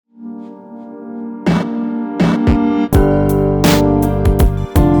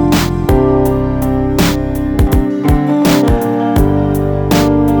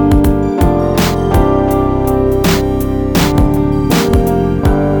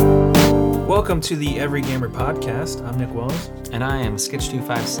Welcome to the Every Gamer Podcast. I'm Nick Wells. And I am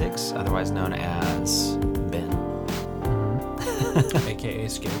Sketch256, otherwise known as Ben. AKA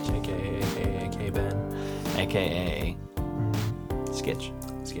Sketch, AKA Ben. AKA Sketch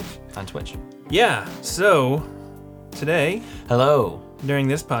on Twitch. Yeah, so today, Hello. during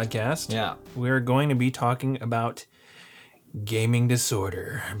this podcast, Yeah. we're going to be talking about gaming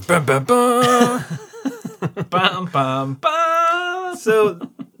disorder. Bum, bum, bum. Bum, bum, bum.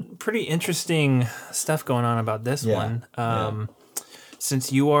 So, pretty interesting stuff going on about this one.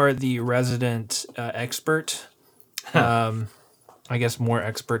 Since you are the resident expert, I guess more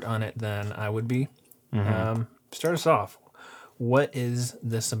expert on it than I would be. Start us off. What is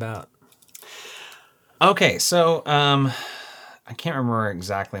this about? Okay, so I can't remember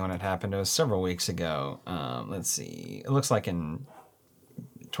exactly when it happened. It was several weeks ago. Let's see. It looks like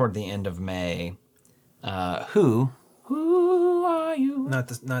toward the end of May. Who are you? Not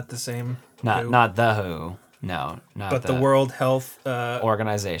the same. Not the Who. No, not but the World Health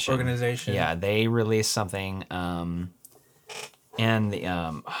Organization. Yeah, they released something and the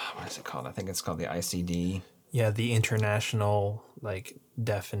what is it called? I think it's called the ICD. Yeah, the international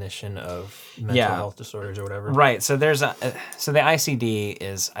definition of mental health disorders or whatever. Right. So there's the ICD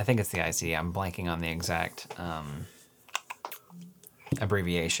is, I think it's the ICD. I'm blanking on the exact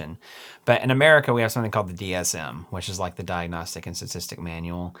abbreviation. But in America, we have something called the DSM, which is like the Diagnostic and Statistic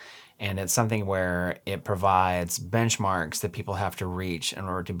Manual. And it's something where it provides benchmarks that people have to reach in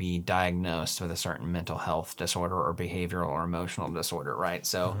order to be diagnosed with a certain mental health disorder or behavioral or emotional disorder, right?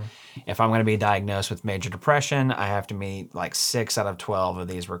 So if I'm going to be diagnosed with major depression, I have to meet like 6 out of 12 of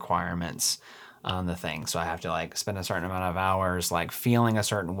these requirements on the thing. So I have to spend a certain amount of hours feeling a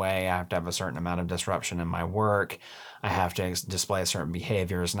certain way. I have to have a certain amount of disruption in my work. I have to display certain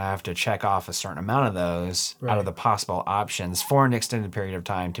behaviors, and I have to check off a certain amount of those out of the possible options for an extended period of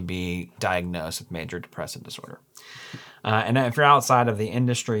time to be diagnosed with major depressive disorder. And if you're outside of the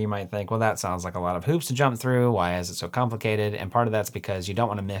industry, you might think, well, that sounds like a lot of hoops to jump through. Why is it so complicated? And part of that's because you don't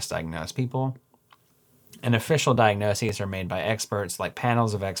want to misdiagnose people. And official diagnoses are made by experts, like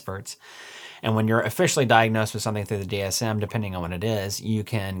panels of experts. And when you're officially diagnosed with something through the DSM, depending on what it is, you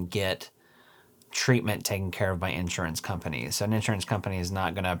can get treatment taken care of by insurance companies. So an insurance company is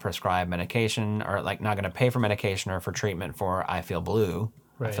not going to prescribe medication or not going to pay for medication or for treatment for I feel blue,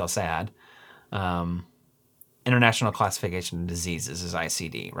 I feel sad. International Classification of Diseases is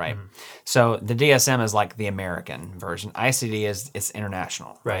ICD, right? So the DSM is like the American version. ICD it's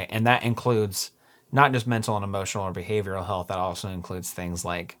international, right? And that includes not just mental and emotional or behavioral health. That also includes things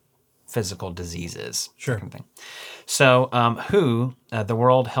like physical diseases. Sure. Kind of thing. So WHO, the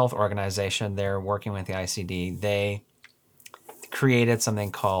World Health Organization, they're working with the ICD. They created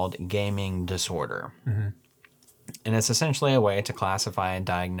something called gaming disorder. And it's essentially a way to classify and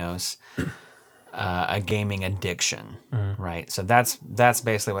diagnose a gaming addiction, right? So that's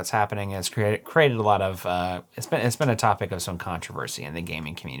basically what's happening. It's created a lot of, it's been a topic of some controversy in the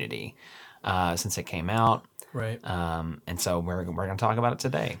gaming community since it came out. Right. And so we're going to talk about it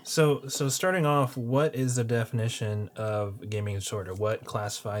today. So starting off, what is the definition of gaming disorder? What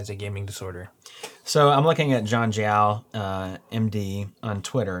classifies a gaming disorder? So I'm looking at John Jiao, MD, on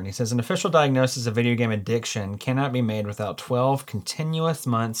Twitter, and he says, an official diagnosis of video game addiction cannot be made without 12 continuous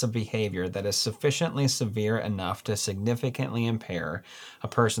months of behavior that is sufficiently severe enough to significantly impair a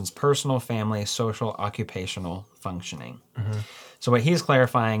person's personal, family, social, occupational functioning. So what he's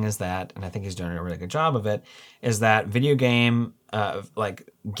clarifying is that, and I think he's doing a really good job of it, is that video game,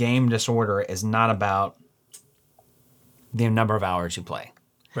 game disorder is not about the number of hours you play.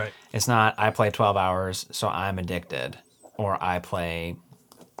 Right. It's not, I play 12 hours, so I'm addicted, or I play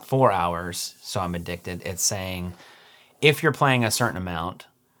 4 hours, so I'm addicted. It's saying, if you're playing a certain amount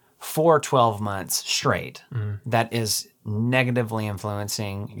for 12 months straight, that is negatively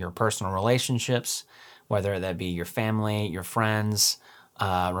influencing your personal relationships, whether that be your family, your friends,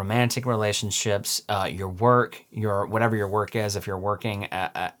 romantic relationships, your work, whatever your work is, if you're working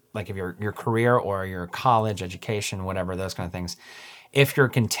at if your career or your college education, whatever, those kind of things. If you're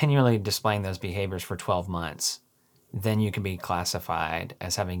continually displaying those behaviors for 12 months, then you can be classified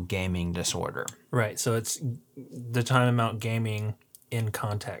as having gaming disorder. Right. So it's the time amount gaming in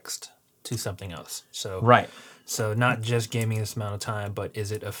context to something else. So right. So not just gaming this amount of time, but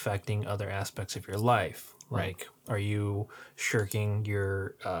is it affecting other aspects of your life? Like, are you shirking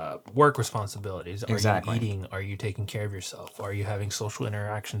your work responsibilities? Are you eating? Are you taking care of yourself? Are you having social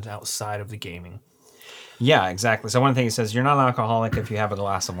interactions outside of the gaming? Yeah, exactly. So one thing he says, you're not an alcoholic if you have a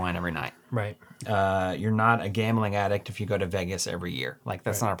glass of wine every night. Right. You're not a gambling addict if you go to Vegas every year.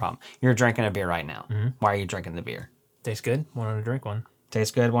 That's not a problem. You're drinking a beer right now. Why are you drinking the beer? Tastes good. Wanted to drink one.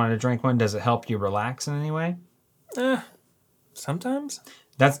 Tastes good, wanted to drink one. Does it help you relax in any way? Sometimes.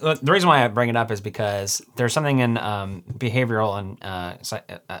 That's the reason why I bring it up is because there's something in behavioral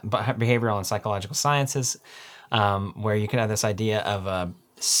and psychological sciences where you can have this idea of a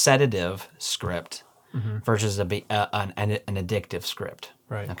sedative script versus an addictive script.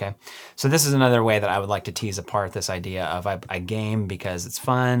 Right. Okay. So this is another way that I would like to tease apart this idea of I game because it's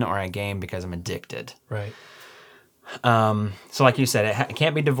fun or I game because I'm addicted. Right. So like you said, it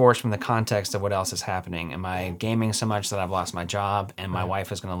can't be divorced from the context of what else is happening. Am I gaming so much that I've lost my job and my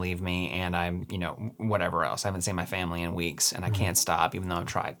wife is going to leave me and I'm, whatever else. I haven't seen my family in weeks and I can't stop even though I've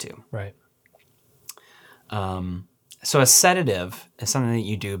tried to. Right. So a sedative is something that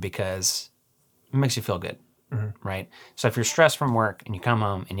you do because it makes you feel good, right? So if you're stressed from work and you come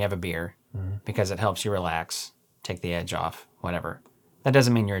home and you have a beer because it helps you relax, take the edge off, whatever, that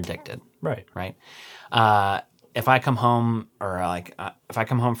doesn't mean you're addicted. Right. Right. If I come home if I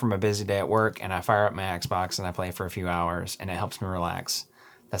come home from a busy day at work and I fire up my Xbox and I play for a few hours and it helps me relax,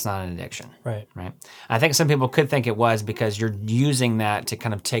 that's not an addiction. Right. Right. I think some people could think it was because you're using that to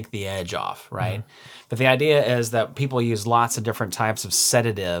kind of take the edge off. Right. But the idea is that people use lots of different types of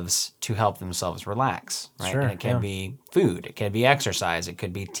sedatives to help themselves relax. Right. Sure, And it can be food. It can be exercise. It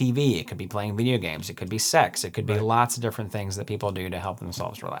could be TV. It could be playing video games. It could be sex. It could be lots of different things that people do to help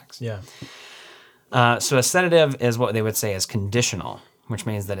themselves relax. Yeah. So a sedative is what they would say is conditional, which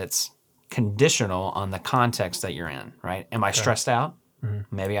means that it's conditional on the context that you're in, right? Am I stressed out?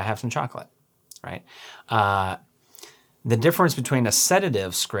 Maybe I have some chocolate, right? The difference between a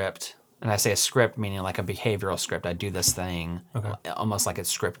sedative script, and I say a script meaning like a behavioral script, I do this thing almost like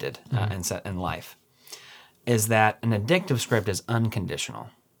it's scripted in life, is that an addictive script is unconditional.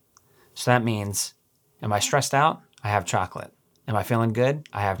 So that means, am I stressed out? I have chocolate. Am I feeling good?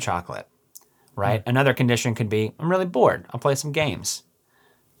 I have chocolate. Right? Another condition could be, I'm really bored. I'll play some games.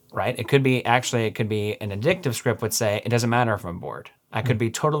 Right? It could be an addictive script would say, it doesn't matter if I'm bored. I could be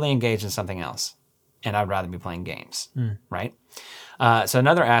totally engaged in something else, and I'd rather be playing games. Right? So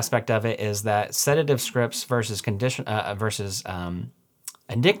another aspect of it is that sedative scripts versus addictive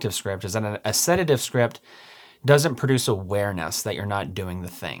script is that a sedative script doesn't produce awareness that you're not doing the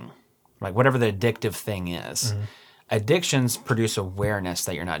thing. Like whatever the addictive thing is. Addictions produce awareness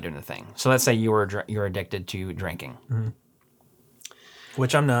that you're not doing the thing. So let's say you're addicted to drinking.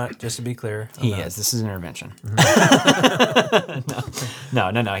 Which I'm not, just to be clear. He is. This is an intervention.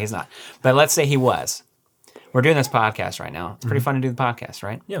 No, he's not. But let's say he was. We're doing this podcast right now. It's pretty fun to do the podcast,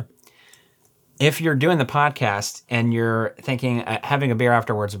 right? Yeah. If you're doing the podcast and you're thinking having a beer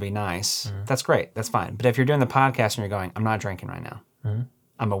afterwards would be nice, that's great. That's fine. But if you're doing the podcast and you're going, I'm not drinking right now.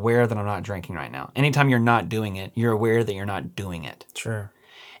 I'm aware that I'm not drinking right now. Anytime you're not doing it, you're aware that you're not doing it. Sure.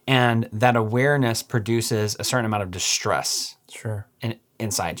 And that awareness produces a certain amount of distress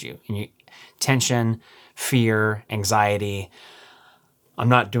inside you. And tension, fear, anxiety. I'm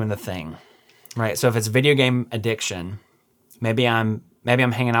not doing the thing, right? So if it's video game addiction, maybe I'm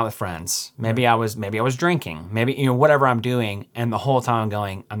hanging out with friends. Maybe I was drinking. Maybe whatever I'm doing, and the whole time I'm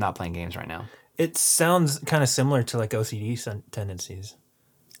going, I'm not playing games right now. It sounds kind of similar to like OCD tendencies.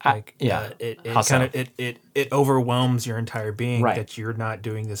 It overwhelms your entire being that you're not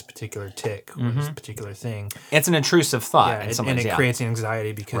doing this particular tick or this particular thing. It's an intrusive thought, and it creates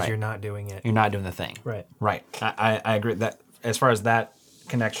anxiety because you're not doing it. You're not doing the thing. Right. I agree that as far as that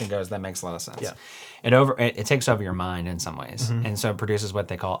connection goes, that makes a lot of sense. Yeah. It takes over your mind in some ways, and so it produces what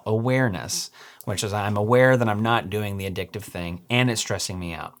they call awareness, which is I'm aware that I'm not doing the addictive thing, and it's stressing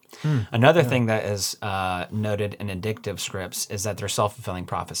me out. Another thing that is noted in addictive scripts is that they're self-fulfilling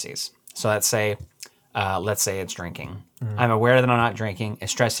prophecies. So let's say it's drinking. I'm aware that I'm not drinking.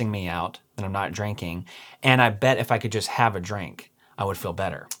 It's stressing me out that I'm not drinking, and I bet if I could just have a drink, I would feel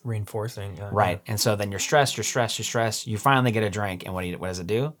better. Reinforcing. Right, and so then you're stressed. You finally get a drink, and what does it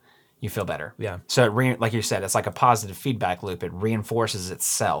do? You feel better. Yeah. So like you said, it's like a positive feedback loop. It reinforces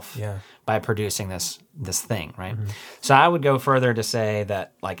itself by producing this thing, right? So I would go further to say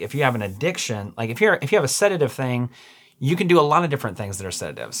that like if you have an addiction, like if you have a sedative thing, you can do a lot of different things that are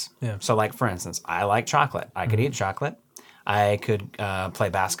sedatives. Yeah. So like for instance, I like chocolate. I could eat chocolate. I could play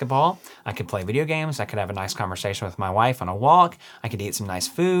basketball. I could play video games. I could have a nice conversation with my wife on a walk. I could eat some nice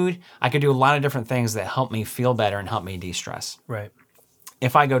food. I could do a lot of different things that help me feel better and help me de-stress. Right.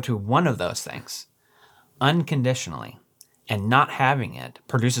 If I go to one of those things unconditionally and not having it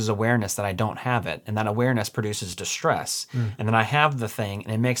produces awareness that I don't have it, and that awareness produces distress, and then I have the thing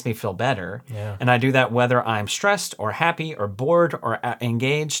and it makes me feel better, and I do that whether I'm stressed or happy or bored or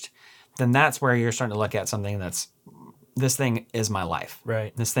engaged, then that's where you're starting to look at something this thing is my life.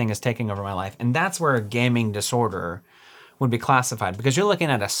 Right. This thing is taking over my life. And that's where a gaming disorder would be classified because you're looking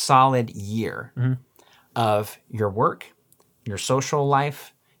at a solid year of your work, your social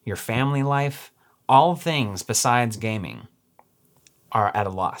life, your family life, all things besides gaming are at a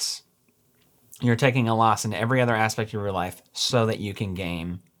loss. You're taking a loss in every other aspect of your life so that you can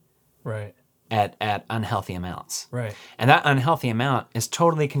game Right. at unhealthy amounts. Right. And that unhealthy amount is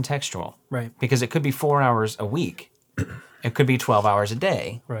totally contextual. Right. Because it could be 4 hours a week. It could be 12 hours a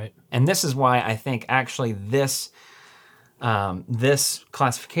day. Right. And this is why I think actually this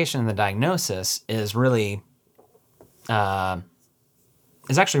classification in the diagnosis is really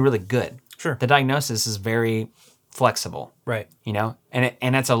is actually really good. Sure. The diagnosis is very flexible. Right. You know,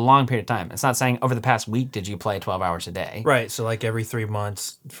 and it's a long period of time. It's not saying over the past week did you play 12 hours a day. Right. So like every 3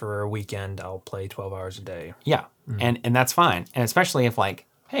 months for a weekend, I'll play 12 hours a day. Yeah, and that's fine. And especially if like,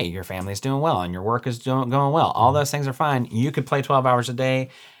 hey, your family's doing well and your work is going well. All those things are fine. You could play 12 hours a day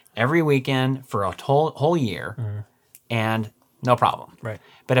every weekend for a whole year and no problem. Right.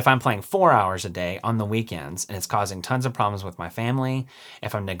 But if I'm playing 4 hours a day on the weekends and it's causing tons of problems with my family,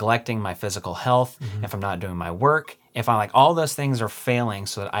 if I'm neglecting my physical health, if I'm not doing my work, if I like all those things are failing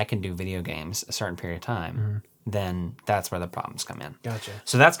so that I can do video games a certain period of time, then that's where the problems come in. Gotcha.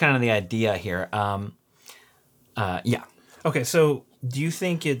 So that's kind of the idea here. Yeah. Okay, so do you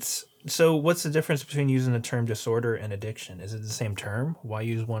think so what's the difference between using the term disorder and addiction? Is it the same term? Why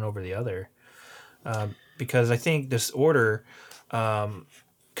use one over the other? Because I think disorder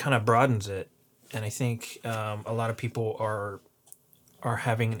kind of broadens it, and I think a lot of people are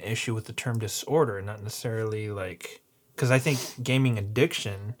having an issue with the term disorder, not necessarily like, because I think gaming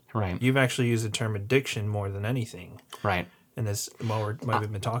addiction, Right. you've actually used the term addiction more than anything. Right. And this while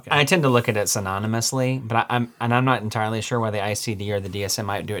we've been talking. I tend to look at it synonymously, but I'm not entirely sure why the ICD or the DSM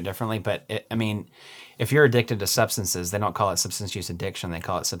might do it differently. But I mean, if you're addicted to substances, they don't call it substance use addiction; they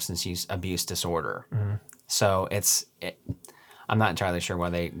call it substance use abuse disorder. So I'm not entirely sure why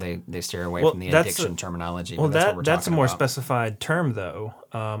they steer away from the addiction terminology. Well, but that's what we're that's a talking more about. specified term, though.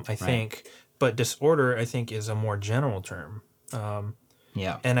 I think, but disorder, I think, is a more general term.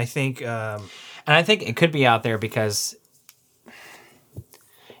 Yeah, And I think, it could be out there because.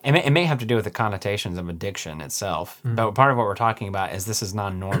 It may have to do with the connotations of addiction itself, but part of what we're talking about is this is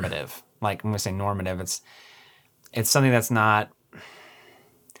non-normative. Like when we say normative, it's something that's not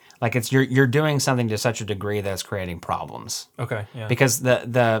like it's you're doing something to such a degree that it's creating problems. okay, yeah, Because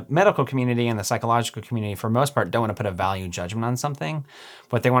the medical community and the psychological community, for most part, don't want to put a value judgment on something.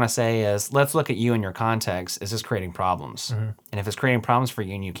 What they want to say is, let's look at you and your context. Is this creating problems? And if it's creating problems for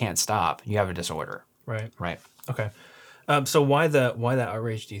you and you can't stop, you have a disorder. right, Right. okay. So why that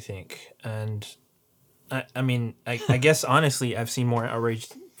outrage, do you think? And I mean, I guess honestly, I've seen more outrage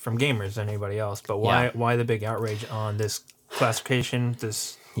from gamers than anybody else. But why the big outrage on this classification?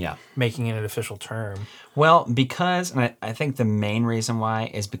 This making it an official term? Well, because, and I think the main reason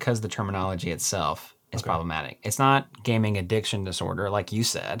why is because the terminology itself is problematic. It's not gaming addiction disorder, like you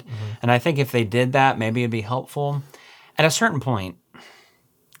said. And I think if they did that, maybe it'd be helpful. At a certain point,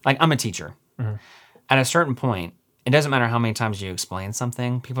 like I'm a teacher. At a certain point, it doesn't matter how many times you explain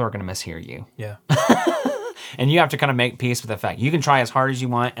something, people are going to mishear you. Yeah. And you have to kind of make peace with the fact. You can try as hard as you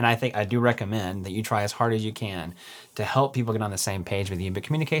want, and I think I do recommend that you try as hard as you can to help people get on the same page with you. But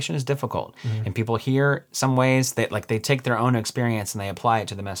communication is difficult, and people hear some ways that like they take their own experience and they apply it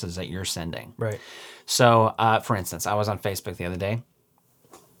to the message that you're sending. Right. So, for instance, I was on Facebook the other day,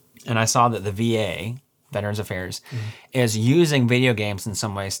 and I saw that the VA, Veterans Affairs, is using video games in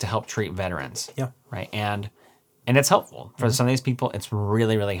some ways to help treat veterans. Yeah. Right. And it's helpful for some of these people. It's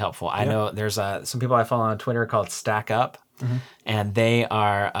really, really helpful. I know there's some people I follow on Twitter called Stack Up, and they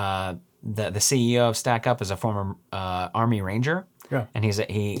are the CEO of Stack Up is a former Army Ranger, and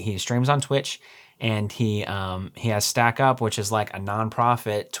he streams on Twitch, and he has Stack Up, which is like a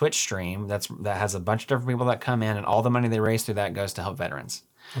nonprofit Twitch stream that has a bunch of different people that come in, and all the money they raise through that goes to help veterans.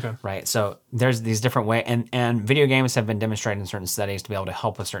 Okay. Right. So there's these different ways, and video games have been demonstrated in certain studies to be able to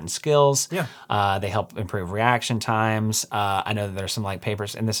help with certain skills. Yeah. They help improve reaction times. I know that there's some like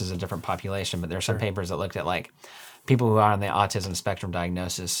papers, and this is a different population, but there's some papers that looked at like people who are on the autism spectrum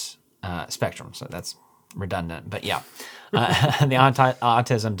diagnosis spectrum. So that's redundant, but yeah, the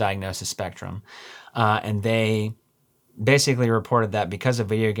autism diagnosis spectrum, and they basically reported that because of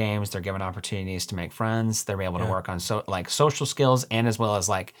video games, they're given opportunities to make friends. They're able to work on social skills and as well as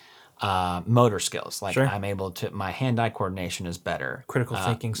like motor skills. Like I'm able to, my hand-eye coordination is better. Critical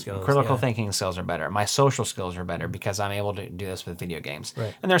thinking skills. Critical thinking skills are better. My social skills are better because I'm able to do this with video games.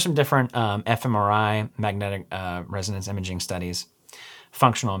 Right. And there's some different fMRI, magnetic resonance imaging studies,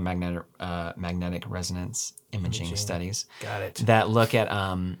 functional magnetic resonance imaging studies. Got it. That look at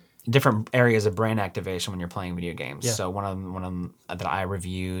different areas of brain activation when you're playing video games. Yeah. So one of them that I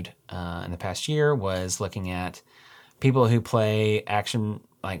reviewed in the past year was looking at people who play action,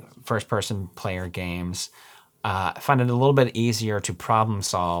 like first-person player games, find it a little bit easier to problem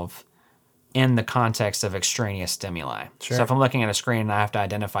solve in the context of extraneous stimuli. Sure. So if I'm looking at a screen and I have to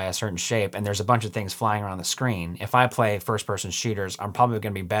identify a certain shape and there's a bunch of things flying around the screen, if I play first-person shooters, I'm probably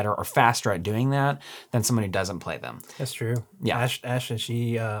going to be better or faster at doing that than someone who doesn't play them. That's true. Yeah.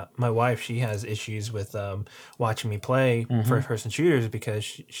 Ashley, my wife, she has issues with watching me play first-person shooters because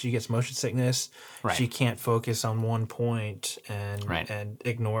she gets motion sickness. Right. She can't focus on one point Right. and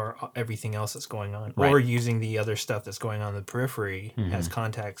ignore everything else that's going on, Right. or using the other stuff that's going on in the periphery as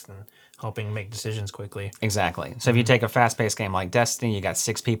context and helping make decisions quickly. Exactly. So if you take a fast-paced game like Destiny, you got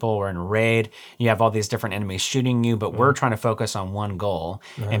 6 people, we're in a raid, you have all these different enemies shooting you, but we're trying to focus on one goal.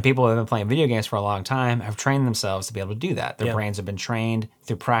 And people who have been playing video games for a long time have trained themselves to be able to do that. Their brains have been trained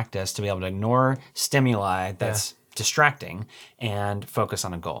through practice to be able to ignore stimuli that's distracting and focus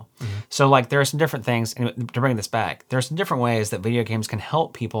on a goal. So like there are some different things, and to bring this back, there are some different ways that video games can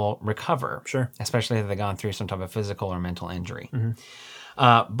help people recover. Sure. Especially if they've gone through some type of physical or mental injury.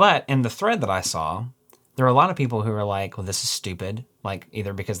 But in the thread that I saw, there are a lot of people who are like, well, this is stupid, like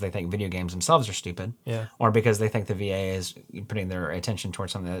either because they think video games themselves are stupid, or because they think the VA is putting their attention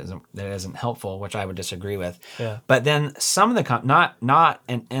towards something that isn't helpful, which I would disagree with. Yeah. But then some of the, not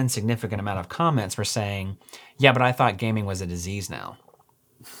an insignificant amount of comments were saying, yeah, but I thought gaming was a disease now.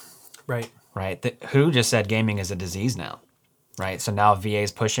 Right. Right? Who just said gaming is a disease now? Right? So now VA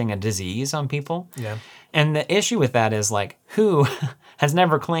is pushing a disease on people. Yeah. And the issue with that is like, who has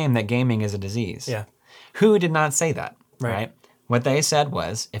never claimed that gaming is a disease? Yeah. Who did not say that? Right. What they said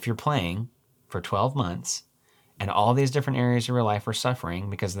was, if you're playing for 12 months and all these different areas of your life are suffering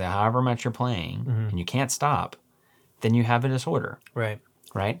because of however much you're playing and you can't stop, then you have a disorder. Right.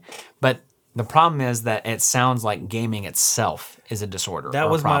 Right? But the problem is that it sounds like gaming itself is a disorder. That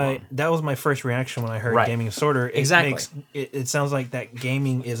was my first reaction when I heard gaming disorder. It sounds like that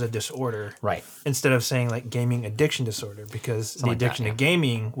gaming is a disorder, right? Instead of saying like gaming addiction disorder, because the addiction to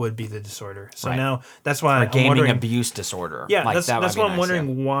gaming would be the disorder. So now that's why I'm gaming abuse disorder. Yeah, like that's why I'm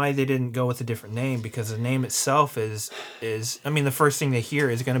wondering why they didn't go with a different name, because the name itself is I mean, the first thing they hear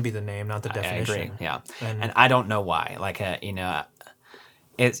is going to be the name, not the definition. I agree. Yeah, and I don't know why. Like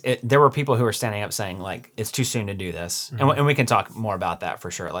there were people who were standing up saying like it's too soon to do this, and we can talk more about that for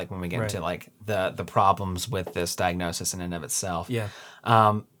sure. Like when we get into like the problems with this diagnosis in and of itself. Yeah.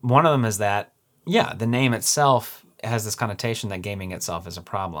 One of them is that the name itself has this connotation that gaming itself is a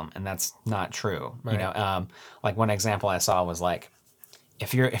problem, and that's not true. Right. You know, like one example I saw was like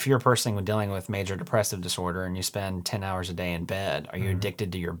if you're a person dealing with major depressive disorder and you spend 10 hours a day in bed, are you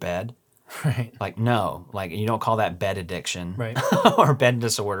addicted to your bed? Right. Like, no, like you don't call that bed addiction, right? Or bed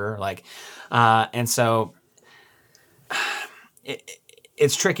disorder. Like, and so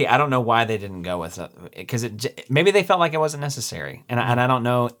it's tricky. I don't know why they didn't go with it, because maybe they felt like it wasn't necessary. And I don't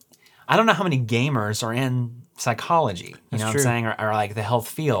know how many gamers are in psychology, you know what I'm saying, or like the health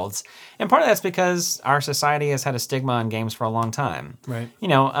fields. And part of that's because our society has had a stigma on games for a long time. Right. You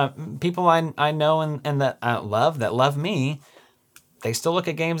know, people I know and that love me, they still look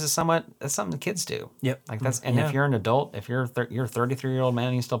at games as something kids do. Yep. Like that's, and if you're an adult, if you're a 33-year-old man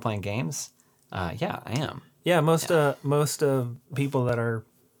and you're still playing games, I am. Yeah, most of people that are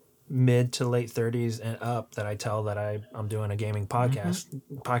mid to late 30s and up that I tell that I'm doing a gaming podcast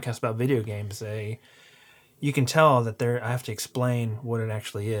about video games, you can tell that I have to explain what it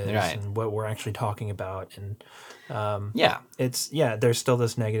actually is and what we're actually talking about, and there's still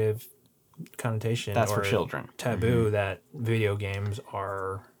this negative connotation for children taboo that video games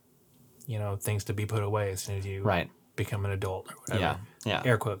are, you know, things to be put away as soon as you become an adult or whatever. Yeah.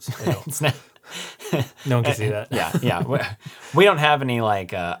 Air quotes. It's not, no one can see that. Yeah. We don't have any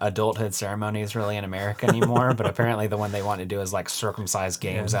like adulthood ceremonies really in America anymore, but apparently the one they want to do is like circumcise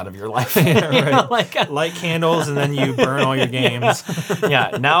games out of your life. Light candles and then you burn all your games.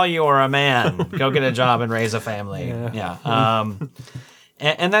 Now you are a man. Go get a job and raise a family.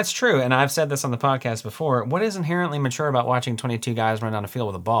 And that's true. And I've said this on the podcast before. What is inherently mature about watching 22 guys run down a field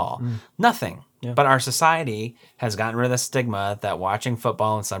with a ball? Nothing. Yeah. But our society has gotten rid of the stigma that watching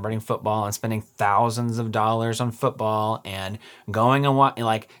football and celebrating football and spending thousands of dollars on football and going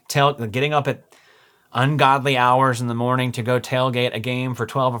and getting up at ungodly hours in the morning to go tailgate a game for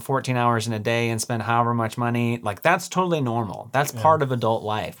 12 or 14 hours in a day and spend however much money, like that's totally normal. That's part of adult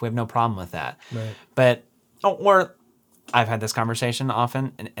life. We have no problem with that. Right. But I've had this conversation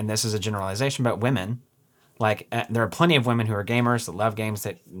often, and this is a generalization, but women, Like there are plenty of women who are gamers that love games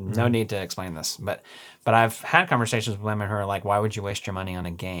that no need to explain this. But I've had conversations with women who are like, why would you waste your money on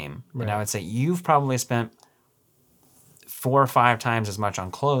a game? Right. And I would say, you've probably spent 4 or 5 times as much on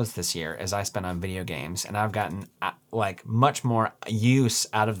clothes this year as I spent on video games. And I've gotten like much more use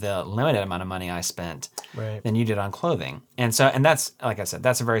out of the limited amount of money I spent than you did on clothing. And that's, like I said,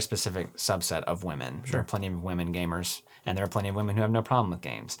 that's a very specific subset of women. Sure. There are plenty of women gamers, and there are plenty of women who have no problem with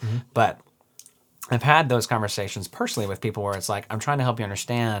games. Mm-hmm. But I've had those conversations personally with people where it's like, I'm trying to help you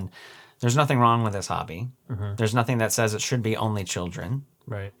understand there's nothing wrong with this hobby. Mm-hmm. There's nothing that says it should be only children.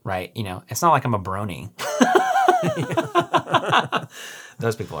 Right. Right. You know, it's not like I'm a brony.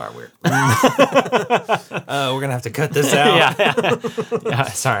 Those people are weird. We're going to have to cut this out. yeah.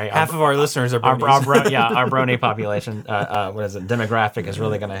 Sorry. Half of our listeners are bronies. Our brony population, what is it, demographic is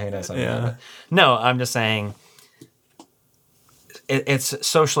really going to hate us. No, I'm just saying it's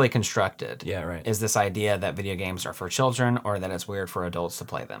socially constructed. Yeah, right. Is this idea that video games are for children or that it's weird for adults to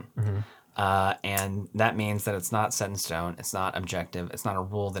play them. Mm-hmm. And that means that it's not set in stone. It's not objective. It's not a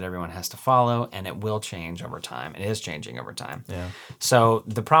rule that everyone has to follow, and it will change over time. It is changing over time. Yeah. So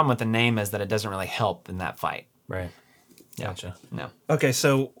the problem with the name is that it doesn't really help in that fight. Right. Yeah. Gotcha. No. Okay,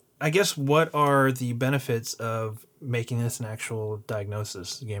 so I guess what are the benefits of making this an actual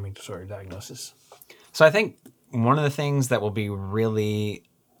diagnosis, gaming disorder diagnosis? So I think one of the things that will be really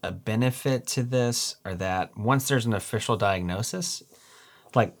a benefit to this are that once there's an official diagnosis,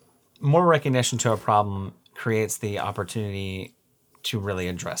 like more recognition to a problem creates the opportunity to really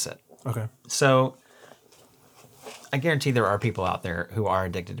address it. Okay. So I guarantee there are people out there who are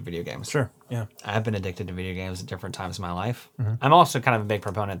addicted to video games. Sure. Yeah. I've been addicted to video games at different times in my life. Mm-hmm. I'm also kind of a big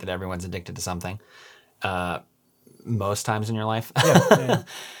proponent that everyone's addicted to something. Most times in your life. Yeah.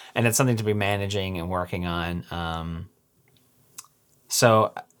 And it's something to be managing and working on.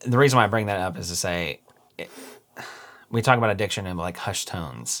 So the reason why I bring that up is to say, we talk about addiction in like hushed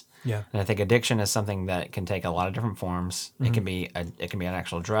tones. Yeah. And I think addiction is something that can take a lot of different forms. Mm-hmm. It can be an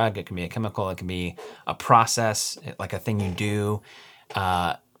actual drug. It can be a chemical. It can be a process, like a thing you do.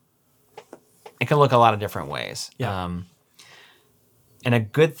 It can look a lot of different ways. Yeah. And a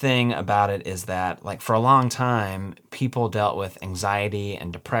good thing about it is that, like, for a long time, people dealt with anxiety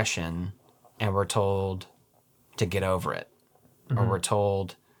and depression and were told to get over it. Mm-hmm. Or were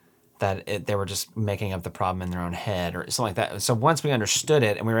told that they were just making up the problem in their own head or something like that. So once we understood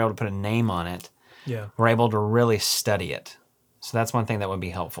it and we were able to put a name on it, we're able to really study it. So that's one thing that would be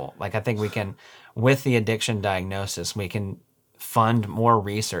helpful. Like, I think we can, with the addiction diagnosis, we can fund more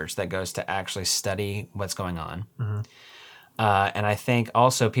research that goes to actually study what's going on. Mm-hmm. And I think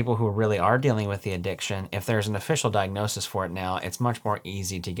also people who really are dealing with the addiction, if there's an official diagnosis for it now, it's much more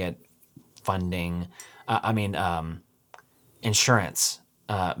easy to get funding, insurance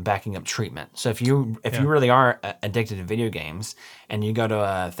backing up treatment. So if you really are addicted to video games and you go to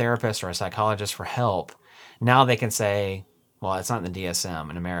a therapist or a psychologist for help, now they can say, well, it's not in the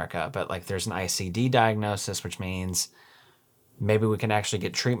DSM in America, but like there's an ICD diagnosis, which means maybe we can actually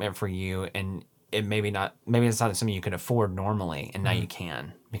get treatment for you, and it maybe it's not something you could afford normally, and now you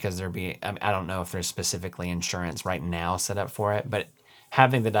can, because I don't know if there's specifically insurance right now set up for it, but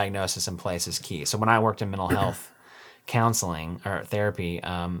having the diagnosis in place is key. So when I worked in mental health counseling or therapy,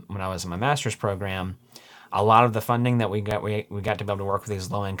 when I was in my master's program, a lot of the funding that we got to be able to work with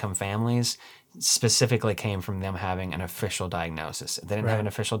these low-income families specifically came from them having an official diagnosis. If they didn't have an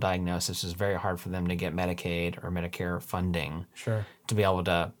official diagnosis, it was very hard for them to get Medicaid or Medicare funding to be able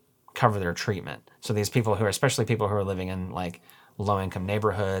to cover their treatment. So these people especially people who are living in like low-income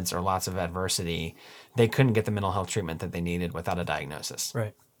neighborhoods or lots of adversity, they couldn't get the mental health treatment that they needed without a diagnosis.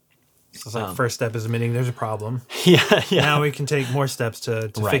 Right. So it's like first step is admitting there's a problem. Yeah. Now we can take more steps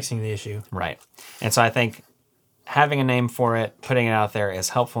to fixing the issue. Right. And so I think having a name for it, putting it out there is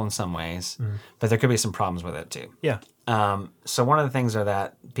helpful in some ways, but there could be some problems with it too. Yeah. So one of the things are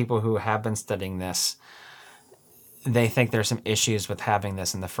that people who have been studying this, they think there's some issues with having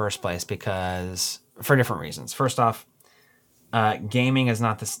this in the first place because for different reasons. First off, gaming is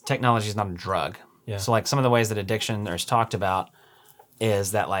not this technology is not a drug. Yeah. So like some of the ways that addiction is talked about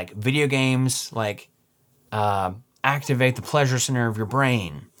is that like video games like activate the pleasure center of your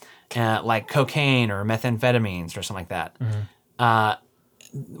brain, like cocaine or methamphetamines or something like that.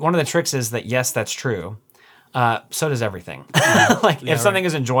 Mm-hmm. One of the tricks is that yes, that's true. So does everything. If something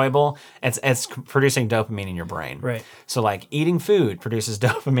is enjoyable, it's producing dopamine in your brain. Right. So like eating food produces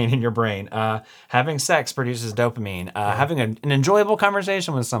dopamine in your brain. Having sex produces dopamine. Having an enjoyable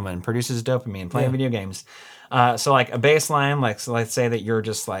conversation with someone produces dopamine. Playing video games. So like a baseline, like so let's say that you're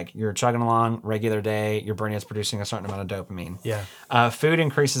just like you're chugging along regular day, your brain is producing a certain amount of dopamine. Yeah. Food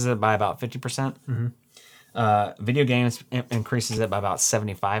increases it by about 50%. Mm-hmm. Video games increases it by about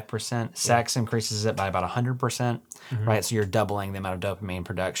 75%. Sex increases it by about 100%, right? So you're doubling the amount of dopamine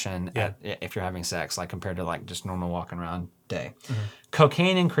production if you're having sex, like compared to like just normal walking around day.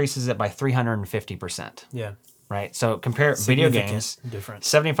 Cocaine increases it by 350%. Yeah. Right? So compare video games, difference.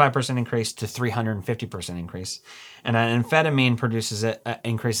 75% increase to 350% increase. And an amphetamine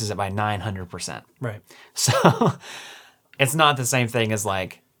increases it by 900%. Right. So it's not the same thing as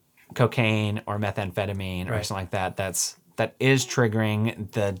like cocaine or methamphetamine or something like that. That is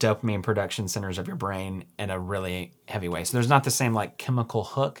triggering the dopamine production centers of your brain in a really heavy way. So there's not the same like chemical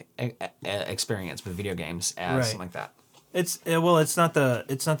hook experience with video games as something like that. It's not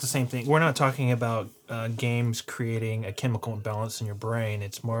the same thing. We're not talking about games creating a chemical imbalance in your brain.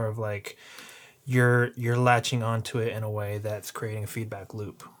 It's more of like you're latching onto it in a way that's creating a feedback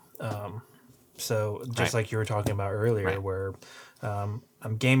loop. So just like you were talking about earlier, where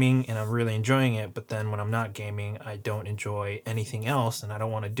I'm gaming and I'm really enjoying it, but then when I'm not gaming, I don't enjoy anything else, and I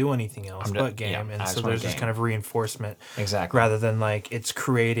don't want to do anything else but game. And so there's this kind of reinforcement, rather than like it's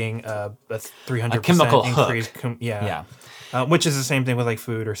creating a 300% chemical increase. Hook. Which is the same thing with like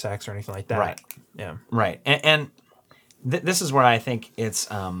food or sex or anything like that. Right. Yeah. Right. And this is where I think it's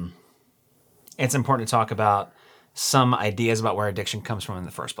important to talk about some ideas about where addiction comes from in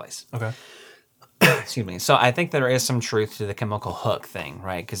the first place. Okay. Excuse me. So I think there is some truth to the chemical hook thing,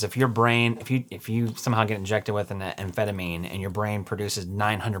 right? Because if your brain, if you somehow get injected with an amphetamine and your brain produces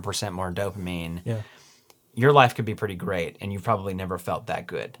 900% more dopamine, your life could be pretty great, and you've probably never felt that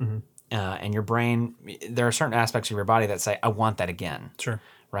good. And your brain, there are certain aspects of your body that say, I want that again. Sure.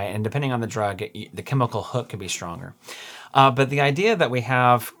 Right? And depending on the drug, the chemical hook could be stronger. But the idea that we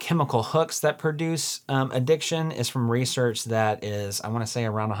have chemical hooks that produce addiction is from research that is, I want to say,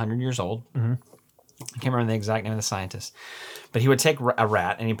 around 100 years old. I can't remember the exact name of the scientist. But he would take a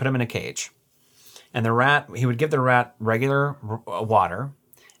rat and he put him in a cage. And he would give the rat regular water,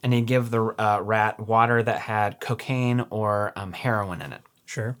 and he'd give the rat water that had cocaine or heroin in it.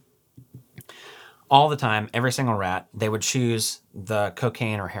 Sure. All the time, every single rat, they would choose the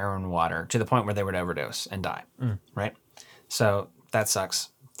cocaine or heroin water to the point where they would overdose and die, right? So that sucks.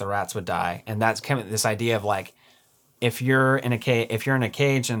 The rats would die. And that's kind of this idea of like, if you're in a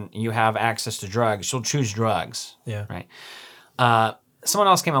cage and you have access to drugs, you'll choose drugs. Yeah. Right. Someone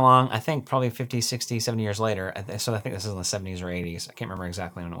else came along, I think probably 50, 60, 70 years later. So I think this is in the 70s or 80s. I can't remember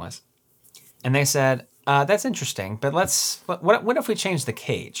exactly when it was. And they said, that's interesting, but what if we change the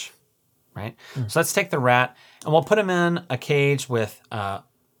cage? Right? So let's take the rat and we'll put him in a cage with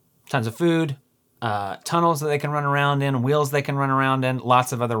tons of food, tunnels that they can run around in, wheels they can run around in,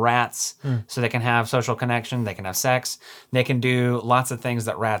 lots of other rats so they can have social connection, they can have sex, they can do lots of things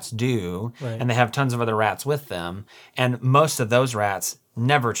that rats do, and they have tons of other rats with them. And most of those rats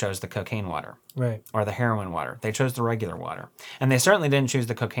never chose the cocaine water or the heroin water. They chose the regular water. And they certainly didn't choose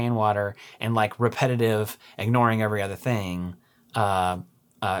the cocaine water in like repetitive, ignoring every other thing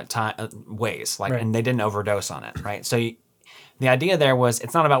ways. And they didn't overdose on it, right? So the idea there was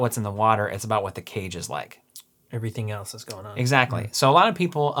it's not about what's in the water, it's about what the cage is like. Everything else is going on. Exactly. So a lot of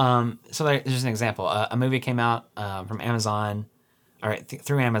people, so there's just an example. A movie came out from Amazon,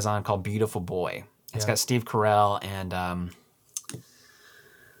 through Amazon called Beautiful Boy. It's got Steve Carell and I'm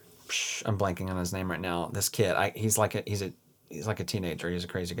blanking on his name right now. This kid, he's like a teenager. He's a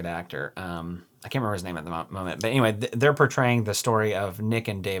crazy good actor. I can't remember his name at the moment. But anyway, they're portraying the story of Nick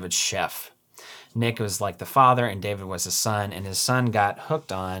and David Sheff. Nick was like the father and David was his son, and his son got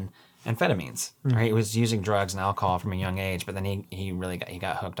hooked on amphetamines. Right? He was using drugs and alcohol from a young age, but then he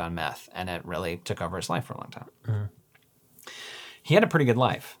got hooked on meth, and it really took over his life for a long time. He had a pretty good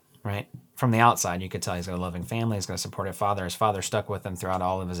life, right? From the outside, you could tell he's got a loving family, he's got a supportive father. His father stuck with him throughout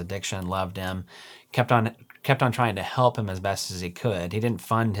all of his addiction, loved him, kept on trying to help him as best as he could. He didn't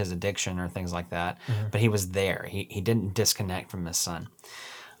fund his addiction or things like that, but he was there. He didn't disconnect from his son.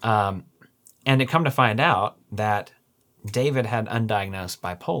 And it come to find out that David had undiagnosed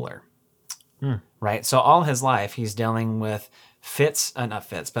bipolar, right? So all his life, he's dealing with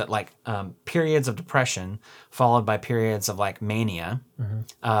periods of depression followed by periods of like mania,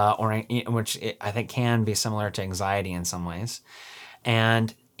 which I think can be similar to anxiety in some ways.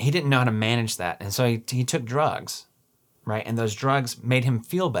 And he didn't know how to manage that. And so he took drugs, right? And those drugs made him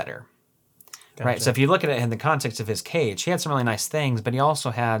feel better. Gotcha. Right. So if you look at it in the context of his cage, he had some really nice things, but he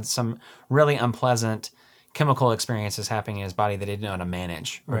also had some really unpleasant chemical experiences happening in his body that he didn't know how to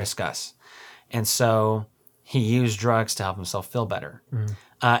manage or discuss. And so he used drugs to help himself feel better.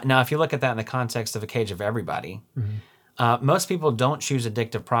 Now, if you look at that in the context of a cage of everybody, Most people don't choose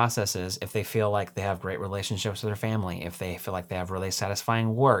addictive processes if they feel like they have great relationships with their family, if they feel like they have really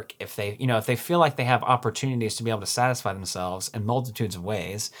satisfying work, if they feel like they have opportunities to be able to satisfy themselves in multitudes of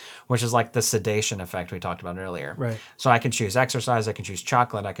ways, which is like the sedation effect we talked about earlier. Right. So I could choose exercise, I could choose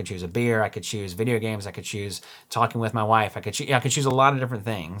chocolate, I could choose a beer, I could choose video games, I could choose talking with my wife, I could choose a lot of different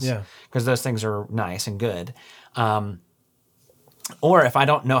things. Yeah. Because those things are nice and good. Or if I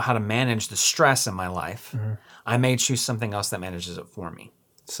don't know how to manage the stress in my life, I may choose something else that manages it for me.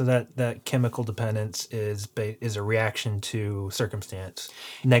 So that chemical dependence is a reaction to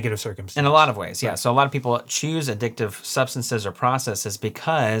negative circumstance. In a lot of ways, yeah. So a lot of people choose addictive substances or processes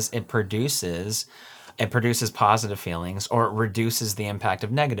because it produces positive feelings, or it reduces the impact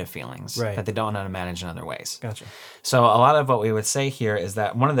of negative feelings that they don't know how to manage in other ways. Gotcha. So a lot of what we would say here is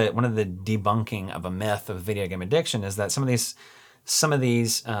that one of the debunking of a myth of video game addiction is that some of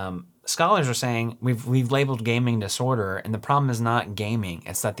these scholars are saying we've labeled gaming disorder, and the problem is not gaming.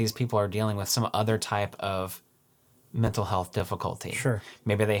 It's that these people are dealing with some other type of mental health difficulty. Sure.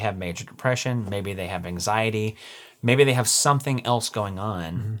 Maybe they have major depression. Maybe they have anxiety. Maybe they have something else going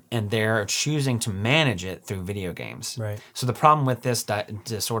on, and they're choosing to manage it through video games. Right. So the problem with this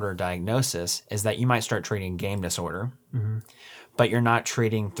disorder diagnosis is that you might start treating game disorder, but you're not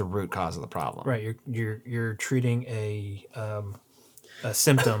treating the root cause of the problem. Right. You're treating a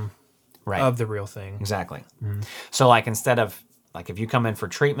symptom of the real thing. Exactly. So like instead of like if you come in for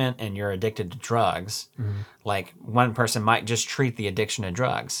treatment and you're addicted to drugs, like one person might just treat the addiction to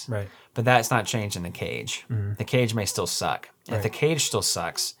drugs. Right. But that's not changing the cage. The cage may still suck. And if the cage still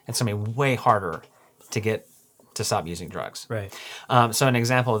sucks, it's going to be way harder to stop using drugs. Right. So an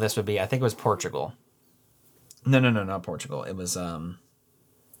example of this would be, I think it was Portugal. No, not Portugal. It was a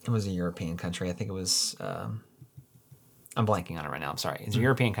European country. I think it was, I'm blanking on it right now. I'm sorry. It's a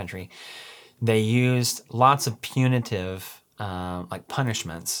European country. They used lots of punitive, like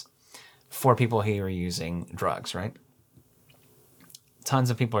punishments for people who are using drugs, right?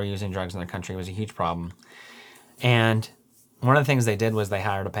 Tons of people are using drugs in their country. It was a huge problem. And one of the things they did was they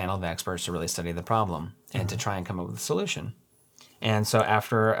hired a panel of experts to really study the problem and to try and come up with a solution. And so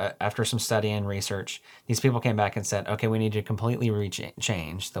after some study and research, these people came back and said, okay, we need to completely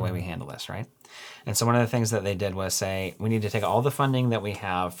change the way we handle this, right? And so one of the things that they did was say, we need to take all the funding that we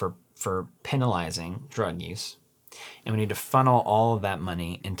have for penalizing drug use, and we need to funnel all of that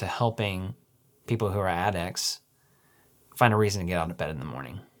money into helping people who are addicts find a reason to get out of bed in the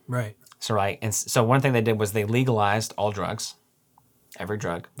morning. Right. So and so one thing they did was they legalized all drugs. Every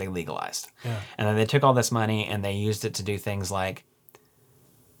drug they legalized. Yeah. And then they took all this money and they used it to do things like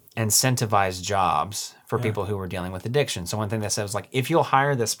incentivize jobs for people who were dealing with addiction. So one thing they said was like, if you'll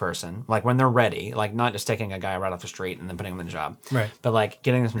hire this person, like when they're ready, like not just taking a guy right off the street and then putting him in a job, right, but like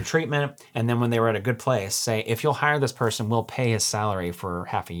getting them some treatment, and then when they were at a good place, say, if you'll hire this person, we'll pay his salary for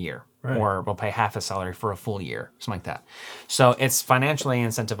half a year. Right. Or we'll pay half his salary for a full year, something like that. So it's financially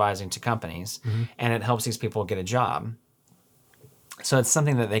incentivizing to companies, and it helps these people get a job. So it's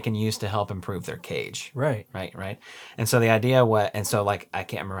something that they can use to help improve their cage. Right. And so the idea like I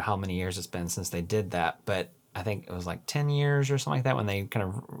can't remember how many years it's been since they did that, but I think it was like 10 years or something like that when they kind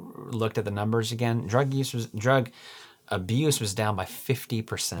of looked at the numbers again. Drug abuse was down by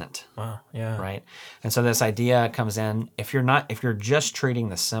 50%. Wow. Yeah. Right. And so this idea comes in, if you're just treating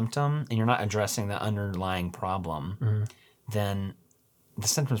the symptom and you're not addressing the underlying problem, then the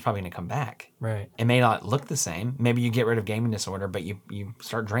symptom's probably going to come back. Right. It may not look the same. Maybe you get rid of gaming disorder, but you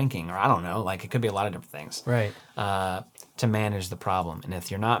start drinking, or I don't know, like it could be a lot of different things. Right. To manage the problem. And if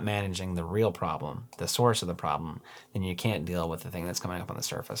you're not managing the real problem, the source of the problem, then you can't deal with the thing that's coming up on the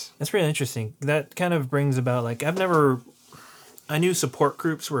surface. That's really interesting. That kind of brings about, like, I knew support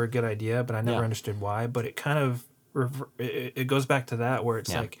groups were a good idea, but I never understood why. But it kind of, it goes back to that where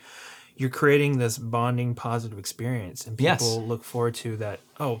it's like, you're creating this bonding positive experience, and people look forward to that.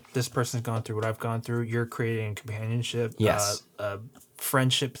 Oh, this person's gone through what I've gone through. You're creating companionship,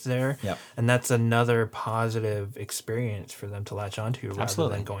 friendships there. Yep. And that's another positive experience for them to latch onto rather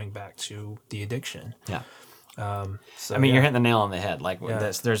than going back to the addiction. Yeah. So, I mean, you're hitting the nail on the head. Like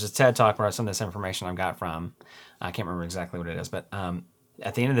there's a TED Talk where some of this information I've got from, I can't remember exactly what it is, but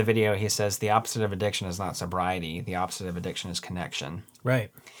at the end of the video, he says the opposite of addiction is not sobriety. The opposite of addiction is connection.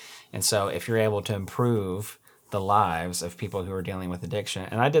 Right. And so if you're able to improve the lives of people who are dealing with addiction,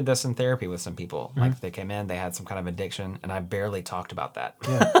 and I did this in therapy with some people, like they came in, they had some kind of addiction, and I barely talked about that.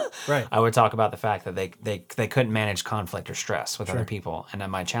 Yeah, right. I would talk about the fact that they couldn't manage conflict or stress with other people, and then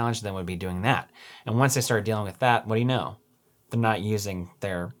my challenge to them would be doing that. And once they started dealing with that, what do you know? They're not using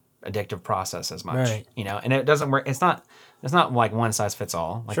their addictive process as much. Right. You know, and it doesn't work. It's not like one size fits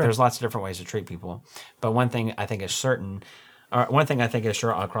all. Like there's lots of different ways to treat people. But one thing I think is certain, or one thing I think is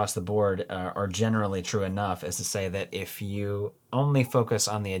sure across the board, or generally true enough, is to say that if you only focus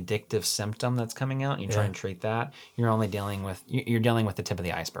on the addictive symptom that's coming out, and you try and treat that, you're dealing with the tip of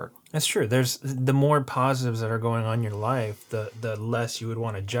the iceberg. That's true. There's the more positives that are going on in your life, the less you would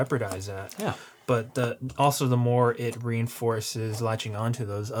want to jeopardize that. Yeah. But also the more it reinforces latching onto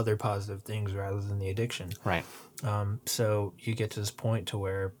those other positive things rather than the addiction. Right. So you get to this point to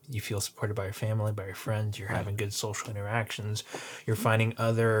where you feel supported by your family, by your friends. You're having good social interactions. You're finding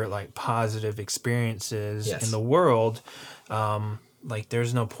other like positive experiences in the world. Like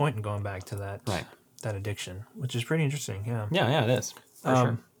there's no point in going back to that addiction, which is pretty interesting. Yeah. Yeah, it is for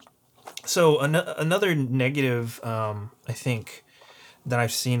sure. So another negative, I think, that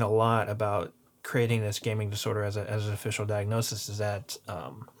I've seen a lot about creating this gaming disorder as an official diagnosis is that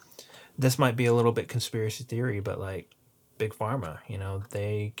this might be a little bit conspiracy theory, but like big pharma, you know,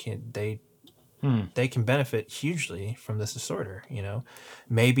 they can benefit hugely from this disorder. You know,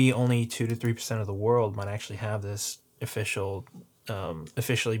 maybe only 2 to 3% of the world might actually have this officially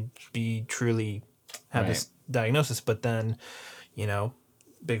be truly have this diagnosis, but then, you know,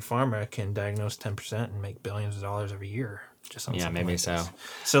 big pharma can diagnose 10% and make billions of dollars every year. Just on Maybe like so. This.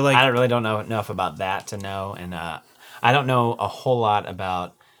 So like, I really don't know enough about that to know, and I don't know a whole lot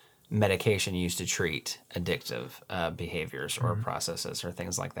about medication used to treat addictive behaviors or processes or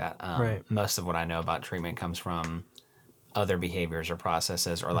things like that. Most of what I know about treatment comes from other behaviors or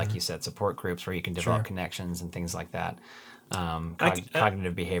processes, or like you said, support groups where you can develop connections and things like that.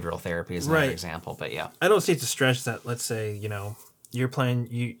 Cognitive behavioral therapy is another example, but yeah. I don't see it to stretch that. Let's say, you know, I'm going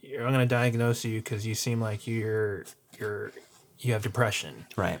to diagnose you because you seem like you have depression.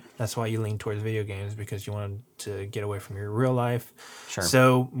 Right. That's why you lean towards video games, because you want to get away from your real life. Sure.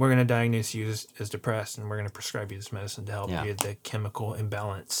 So we're going to diagnose you as depressed, and we're going to prescribe you this medicine to help you the chemical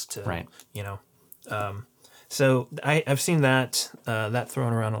imbalance to, you know. So I've seen that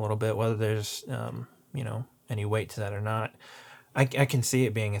thrown around a little bit, whether there's, you know, any weight to that or not. I can see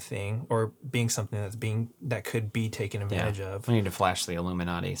it being a thing, or being something that could be taken advantage of. We need to flash the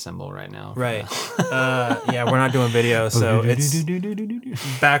Illuminati symbol right now. Right. Yeah, we're not doing video, so it's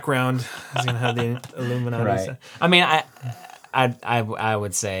background is gonna have the Illuminati. Right. I mean, I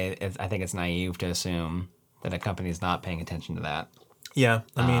would say I think it's naive to assume that a company is not paying attention to that. Yeah,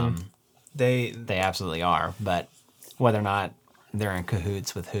 I mean, they absolutely are, but whether or not they're in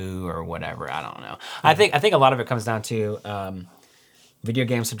cahoots with who or whatever, I don't know. I think a lot of it comes down to video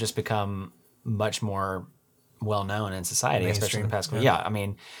games have just become much more well known in society, especially in the past couple. Yeah, I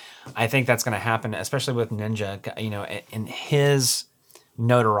mean, I think that's going to happen, especially with Ninja. You know, in his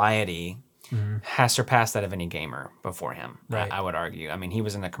notoriety has surpassed that of any gamer before him. Right. I would argue. I mean, he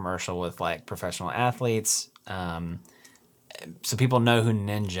was in a commercial with like professional athletes, so people know who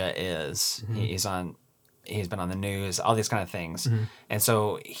Ninja is. He's been on the news, all these kind of things. And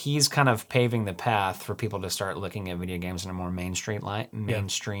so he's kind of paving the path for people to start looking at video games in a more mainstream light.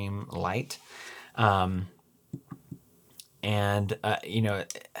 And, you know,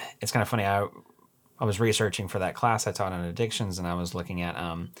 it's kind of funny. I was researching for that class I taught on addictions, and I was looking at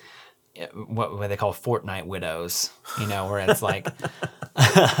what they call Fortnite widows, you know, where it's like,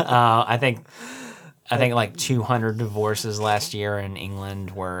 I think like 200 divorces last year in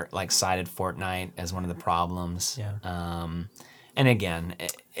England were like cited Fortnite as one of the problems. Yeah. And again,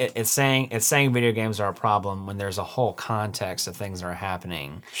 it's saying video games are a problem when there's a whole context of things that are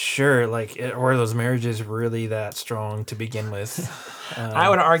happening. Sure, like, were those marriages really that strong to begin with? I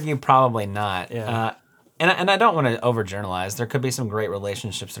would argue probably not. Yeah. And I don't want to overgeneralize. There could be some great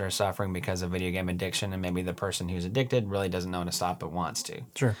relationships that are suffering because of video game addiction, and maybe the person who's addicted really doesn't know when to stop but wants to.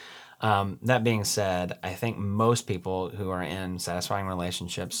 Sure. That being said, I think most people who are in satisfying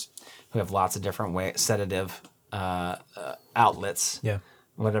relationships, who have lots of different sedative outlets,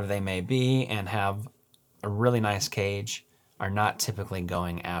 whatever they may be, and have a really nice cage, are not typically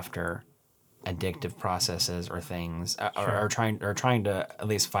going after addictive processes or things, or trying to at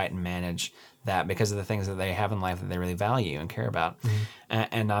least fight and manage that because of the things that they have in life that they really value and care about.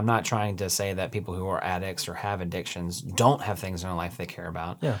 And I'm not trying to say that people who are addicts or have addictions don't have things in their life they care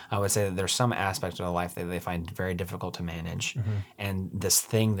about. Yeah. I would say that there's some aspect of their life that they find very difficult to manage, and this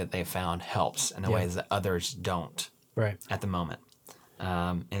thing that they found helps in a ways that others don't at the moment.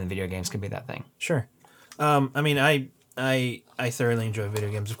 And video games can be that thing. Sure. I mean, I thoroughly enjoy video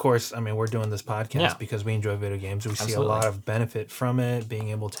games. Of course, I mean, we're doing this podcast because we enjoy video games. We see a lot of benefit from it, being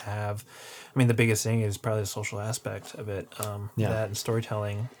able to have, I mean, the biggest thing is probably the social aspect of it, that and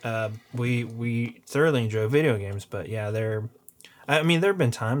storytelling. We thoroughly enjoy video games, but yeah, I mean, there have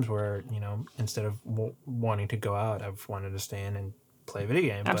been times where, instead of wanting to go out, I've wanted to stay in and play a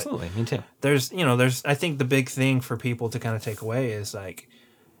video game. Absolutely, me too. I think the big thing for people to kind of take away is like,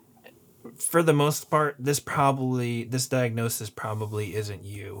 for the most part, this diagnosis probably isn't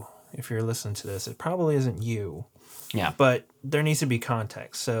you. If you're listening to this, it probably isn't you. Yeah. But there needs to be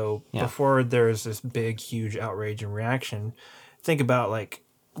context. So before there's this big, huge outrage and reaction, think about like,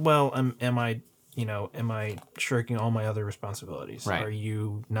 well, am I shirking all my other responsibilities? Right. Are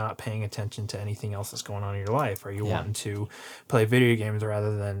you not paying attention to anything else that's going on in your life? Are you wanting to play video games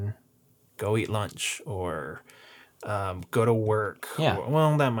rather than go eat lunch or go to work? Yeah.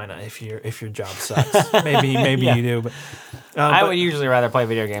 Well, that might not if your job sucks. Maybe you do, but I would usually rather play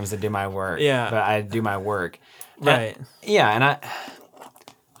video games than do my work. Yeah. But I do my work. Right. And I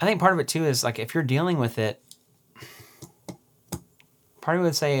think part of it too is like if you're dealing with it, part of me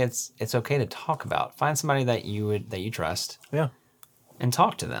would say it's okay to talk about. Find somebody that you trust. Yeah. And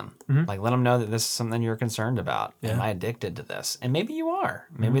talk to them. Mm-hmm. Like let them know that this is something you're concerned about. Yeah. Am I addicted to this? And maybe you are.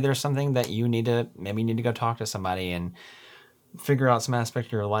 Maybe there's something that you need to go talk to somebody and figure out some aspect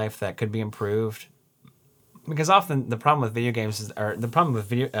of your life that could be improved. Because often the problem with video games or the problem with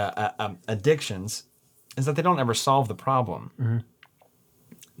video addictions is that they don't ever solve the problem. Mm-hmm.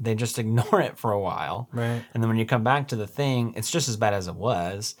 They just ignore it for a while. Right. And then when you come back to the thing, it's just as bad as it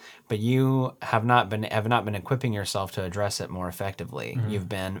was, but you have not been equipping yourself to address it more effectively. Mm-hmm. You've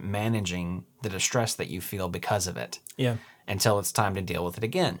been managing the distress that you feel because of it. Yeah. Until it's time to deal with it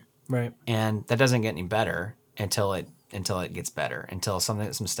again. Right. And that doesn't get any better until it gets better, until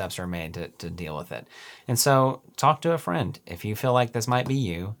some steps are made to deal with it. And so talk to a friend. If you feel like this might be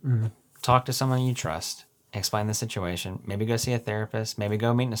you, talk to someone you trust. Explain the situation. Maybe go see a therapist. Maybe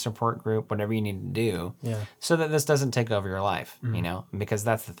go meet in a support group. Whatever you need to do, so that this doesn't take over your life. Because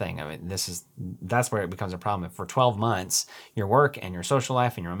that's the thing. I mean, that's where it becomes a problem. If for 12 months your work and your social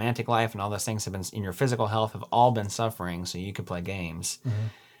life and your romantic life and all those things have been in your physical health have all been suffering, so you could play games.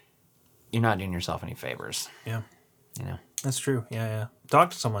 You're not doing yourself any favors. Yeah, that's true. Yeah.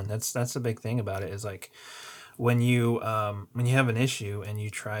 Talk to someone. That's the big thing about it. Is like, when you have an issue and you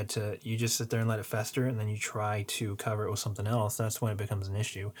just sit there and let it fester and then you try to cover it with something else, that's when it becomes an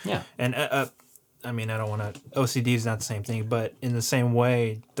issue. Yeah. And I mean, I don't want to. OCD is not the same thing, but in the same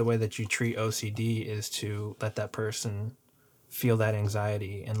way, the way that you treat OCD is to let that person feel that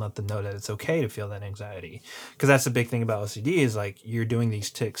anxiety and let them know that it's okay to feel that anxiety. Because that's the big thing about OCD is like you're doing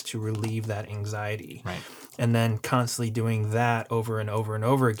these tics to relieve that anxiety. Right. And then constantly doing that over and over and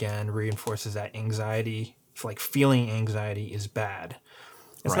over again reinforces that anxiety. Like feeling anxiety is bad.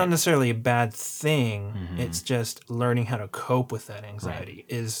 It's not necessarily a bad thing. Mm-hmm. It's just learning how to cope with that anxiety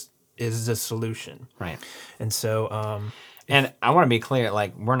is the solution. Right. And so, and I want to be clear,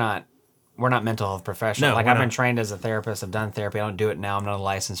 like we're not mental health professionals. No, like I've been trained as a therapist. I've done therapy. I don't do it now. I'm not a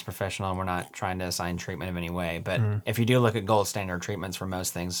licensed professional. And we're not trying to assign treatment of any way. But if you do look at gold standard treatments for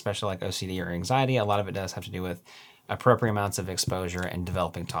most things, especially like OCD or anxiety, a lot of it does have to do with appropriate amounts of exposure and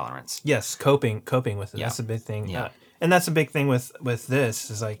developing tolerance. Yes, coping with it. Yeah. That's a big thing. Yeah. And that's a big thing with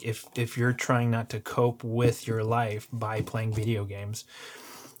this is like if you're trying not to cope with your life by playing video games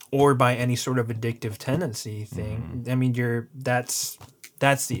or by any sort of addictive tendency thing, I mean that's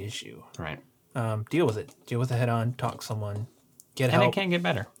the issue. Right. Deal with it. Deal with it head on. Talk to someone. Get help. And it can get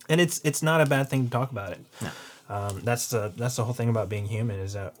better. And it's not a bad thing to talk about it. No. That's the whole thing about being human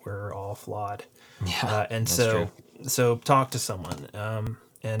is that we're all flawed. Yeah. And that's so true. So talk to someone.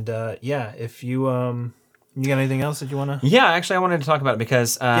 If you got anything else that you want to? Yeah, actually, I wanted to talk about it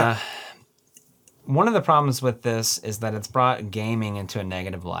because one of the problems with this is that it's brought gaming into a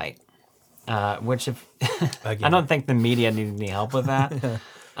negative light, which I don't think the media needed any help with that.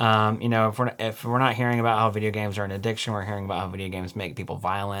 If we're not hearing about how video games are an addiction, we're hearing about how video games make people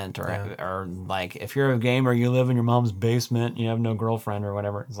violent, or like if you're a gamer, you live in your mom's basement, you have no girlfriend or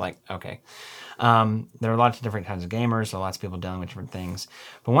whatever. It's like, okay. There are lots of different kinds of gamers, so lots of people dealing with different things.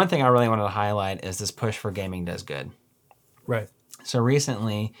 But one thing I really wanted to highlight is this push for gaming does good. Right. So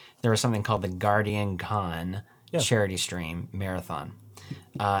recently, there was something called the Guardian Con charity stream marathon.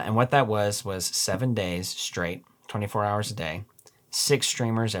 And what that was 7 days straight, 24 hours a day, 6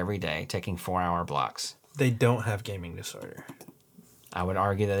 streamers every day taking 4-hour blocks. They don't have gaming disorder. I would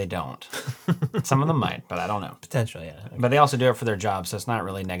argue that they don't. Some of them might, but I don't know. Potentially, yeah. Okay. But they also do it for their job, so it's not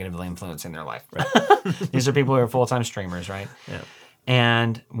really negatively influencing their life. Right? These are people who are full-time streamers, right? Yeah.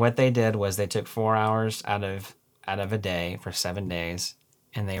 And what they did was they took 4 hours out of a day for 7 days,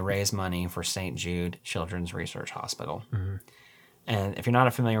 and they raised money for St. Jude Children's Research Hospital. Mm-hmm. And if you're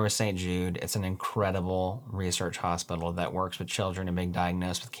not familiar with St. Jude, it's an incredible research hospital that works with children who have been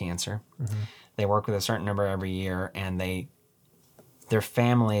diagnosed with cancer. Mm-hmm. They work with a certain number every year, and they their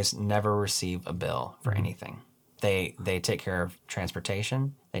families never receive a bill for anything. They take care of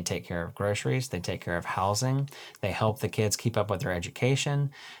transportation. They take care of groceries. They take care of housing. They help the kids keep up with their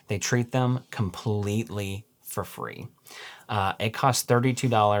education. They treat them completely for free. It costs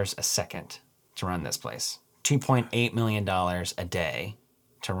 $32 a second to run this place. $2.8 million a day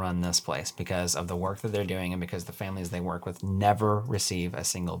to run this place because of the work that they're doing and because the families they work with never receive a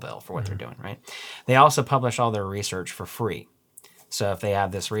single bill for what they're doing, right? They also publish all their research for free. So if they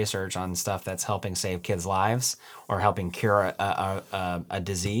have this research on stuff that's helping save kids' lives or helping cure a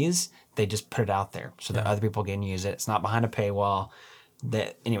disease, they just put it out there so that other people can use it. It's not behind a paywall.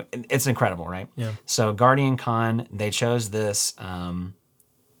 Anyway, it's incredible, right? Yeah. So Guardian Con, they chose this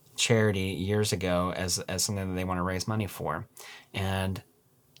charity years ago as something that they want to raise money for. And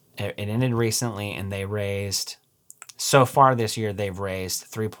it ended recently, and they raised, so far this year, they've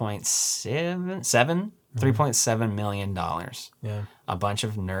raised $3.7 million. Yeah. A bunch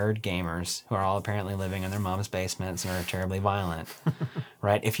of nerd gamers who are all apparently living in their mom's basements and are terribly violent,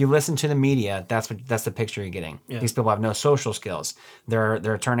 right? If you listen to the media, that's the picture you're getting. Yeah. These people have no social skills.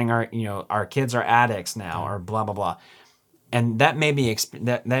 They're turning our kids are addicts now, or blah blah blah. And that may be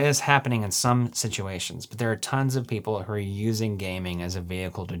that is happening in some situations, but there are tons of people who are using gaming as a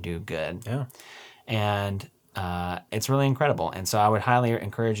vehicle to do good. Yeah. And it's really incredible. And so I would highly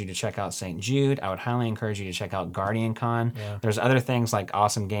encourage you to check out St. Jude. I would highly encourage you to check out Guardian Con. Yeah. There's other things like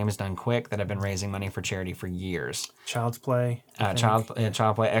Awesome Games Done Quick that have been raising money for charity for years. Child's Play. Child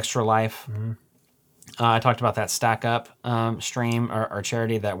Play, Extra Life. Mm-hmm. I talked about that Stack Up stream or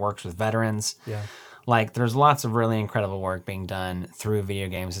charity that works with veterans. Yeah. Like, there's lots of really incredible work being done through video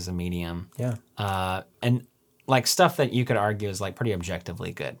games as a medium. Yeah. And like stuff that you could argue is like pretty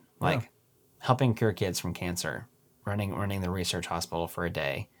objectively good. Like helping cure kids from cancer, running the research hospital for a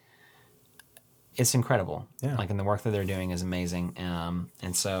day. It's incredible. Yeah. Like, and the work that they're doing is amazing.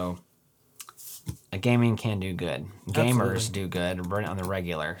 And so gaming can do good. Gamers do good on the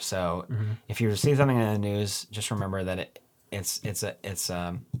regular. So if you see something in the news, just remember that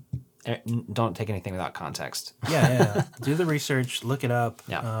don't take anything without context. Yeah. Do the research, look it up.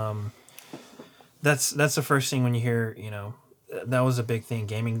 Yeah. That's the first thing when you hear, that was a big thing.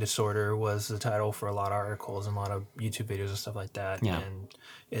 Gaming disorder was the title for a lot of articles and a lot of YouTube videos and stuff like that. Yeah. And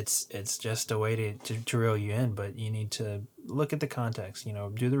it's just a way to reel you in, but you need to look at the context,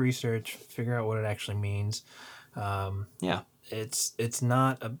 do the research, figure out what it actually means. It's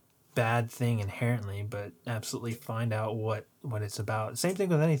not a bad thing inherently, but absolutely find out what it's about. Same thing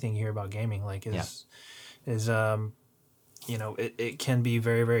with anything you hear about gaming, like it can be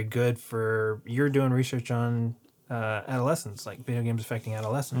very, very good for, you're doing research on adolescents, like video games affecting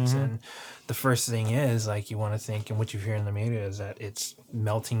adolescents. And the first thing is, like, you want to think, and what you hear in the media is that it's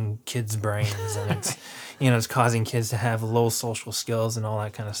melting kids' brains and it's, it's causing kids to have low social skills and all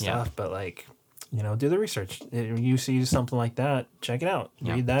that kind of stuff. But like, do the research. If you see something like that, check it out.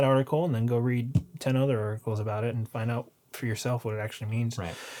 Yeah. Read that article and then go read 10 other articles about it and find out for yourself what it actually means.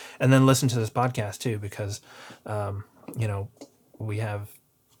 Right. And then listen to this podcast too, because, we have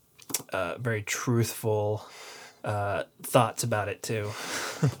very truthful thoughts about it too.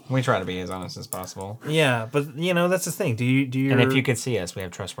 We try to be as honest as possible. Yeah, but that's the thing. Do you? And if you could see us, we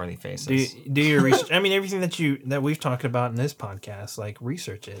have trustworthy faces. Do your research. I mean, everything that we've talked about in this podcast, like,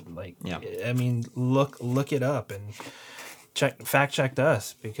 research it. Like, I mean, look it up and fact check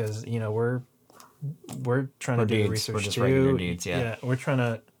us, because we're trying to do research. We're just too. regular dudes. Yeah, we're trying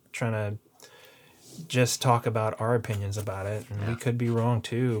to just talk about our opinions about it, and we could be wrong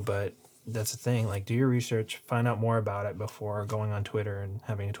too, but that's the thing. Like, do your research, find out more about it before going on Twitter and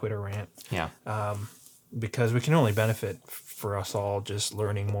having a Twitter rant. Yeah. Because we can only benefit for us all just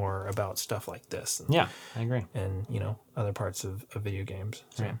learning more about stuff like this. And, I agree. And other parts of video games.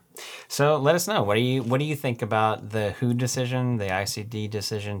 So. Right. So let us know. What do you think about the WHO decision, the ICD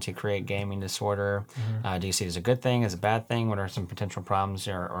decision to create gaming disorder? Do you see it as a good thing, as a bad thing? What are some potential problems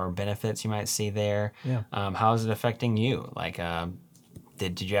or benefits you might see there? Yeah. How is it affecting you? Like,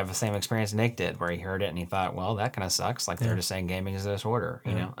 did you have the same experience Nick did, where he heard it and he thought, well, that kind of sucks. Like, they're just saying gaming is a disorder.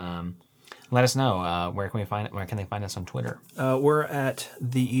 You know. Let us know. Where can they find us on Twitter? We're at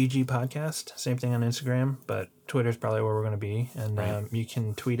the EG Podcast. Same thing on Instagram, but Twitter's probably where we're going to be. And you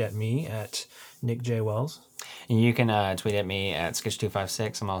can tweet at me at Nick J. Wells. And you can tweet at me at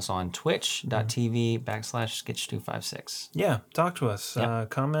Skitch256. I'm also on twitch.tv/Skitch256. Yeah, talk to us. Yep.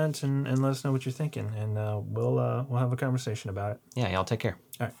 Comment and let us know what you're thinking, and we'll have a conversation about it. Yeah, y'all take care.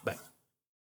 All right, bye.